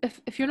show,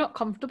 if you're not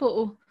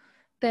comfortable,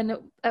 then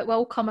it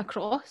will come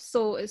across.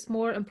 So it's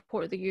more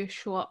important that you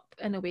show up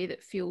in a way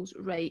that feels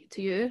right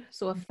to you.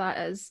 So if that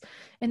is,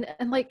 and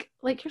like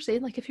you're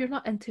saying, like if you're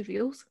not into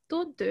Reels,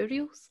 don't do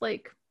Reels.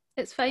 Like,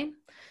 it's fine.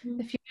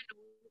 If you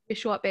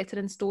show up better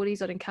in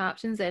Stories or in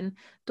captions, then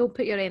don't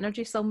put your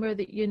energy somewhere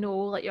that you know,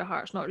 like, your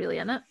heart's not really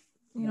in it.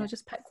 You know,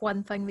 just pick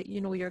one thing that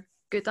you know you're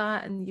good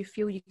at and you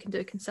feel you can do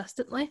it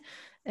consistently,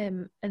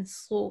 and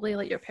slowly,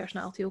 like, your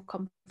personality will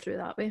come through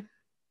that way.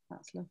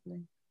 That's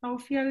lovely. Oh,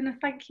 Fiona,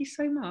 thank you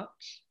so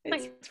much.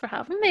 Thanks for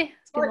having me.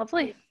 It's been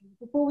lovely.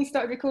 Before we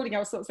started recording, I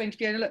was sort of saying to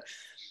Fiona, look,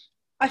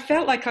 I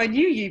felt like I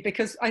knew you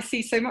because I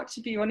see so much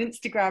of you on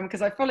Instagram,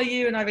 because I follow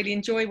you and I really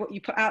enjoy what you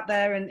put out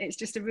there, and it's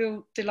just a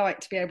real delight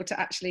to be able to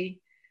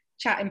actually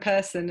chat in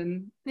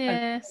person.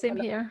 Same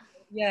here.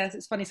 Yes,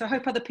 it's funny. So I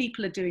hope other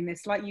people are doing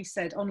this, like you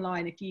said,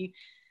 online. If you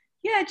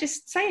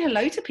just say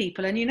hello to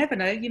people, and you never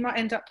know, you might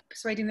end up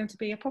persuading them to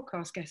be a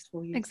podcast guest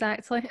for you.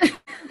 Exactly.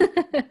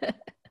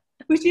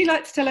 Would you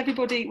like to tell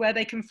everybody where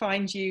they can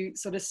find you,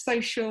 sort of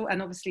social, and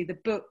obviously the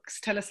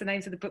books? Tell us the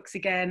names of the books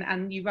again,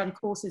 and you run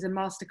courses and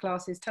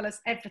masterclasses. Tell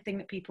us everything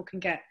that people can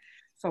get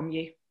from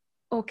you.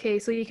 Okay,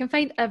 so you can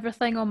find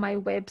everything on my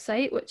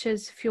website, which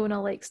is Fiona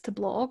Likes to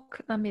Blog.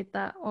 I made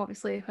that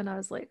obviously when I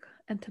was like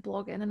into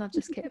blogging, and I've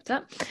just kept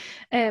it.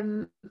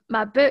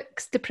 My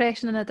books,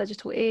 Depression in a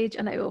Digital Age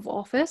and Out of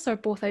Office, are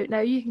both out now.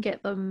 You can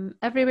get them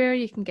everywhere.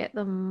 You can get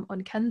them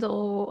on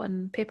Kindle,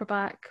 on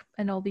paperback,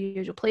 and all the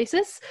usual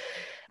places.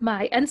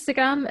 My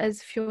Instagram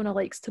is Fiona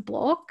Likes to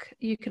Blog.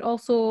 You can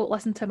also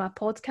listen to my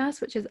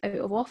podcast, which is Out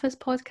of Office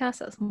Podcast.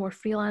 That's more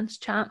freelance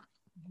chat.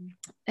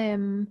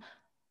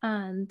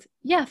 And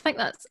yeah, I think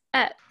that's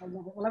it. I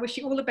love it. Well, I wish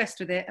you all the best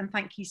with it, and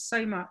thank you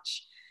so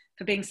much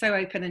for being so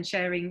open and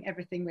sharing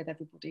everything with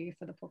everybody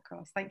for the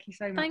podcast. Thank you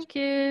so much. Thank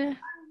you.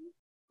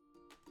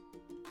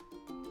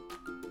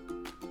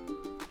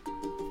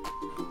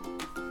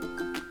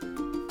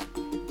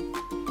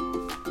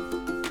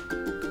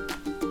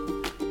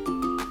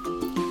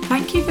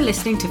 Thank you for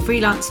listening to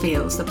Freelance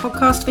Feels, the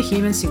podcast for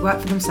humans who work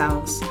for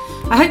themselves.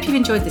 I hope you've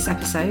enjoyed this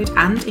episode,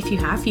 and if you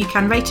have, you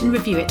can rate and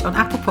review it on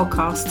Apple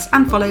Podcasts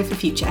and follow for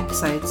future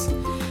episodes.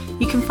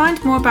 You can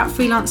find more about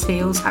Freelance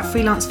Feels at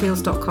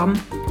freelancefeels.com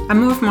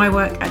and more of my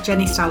work at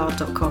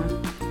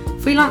jennystallard.com.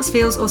 Freelance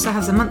Feels also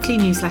has a monthly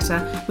newsletter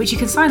which you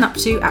can sign up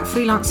to at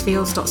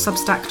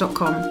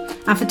freelancefeels.substack.com,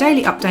 and for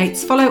daily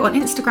updates, follow on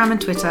Instagram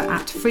and Twitter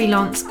at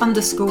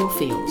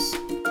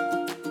freelance_feels.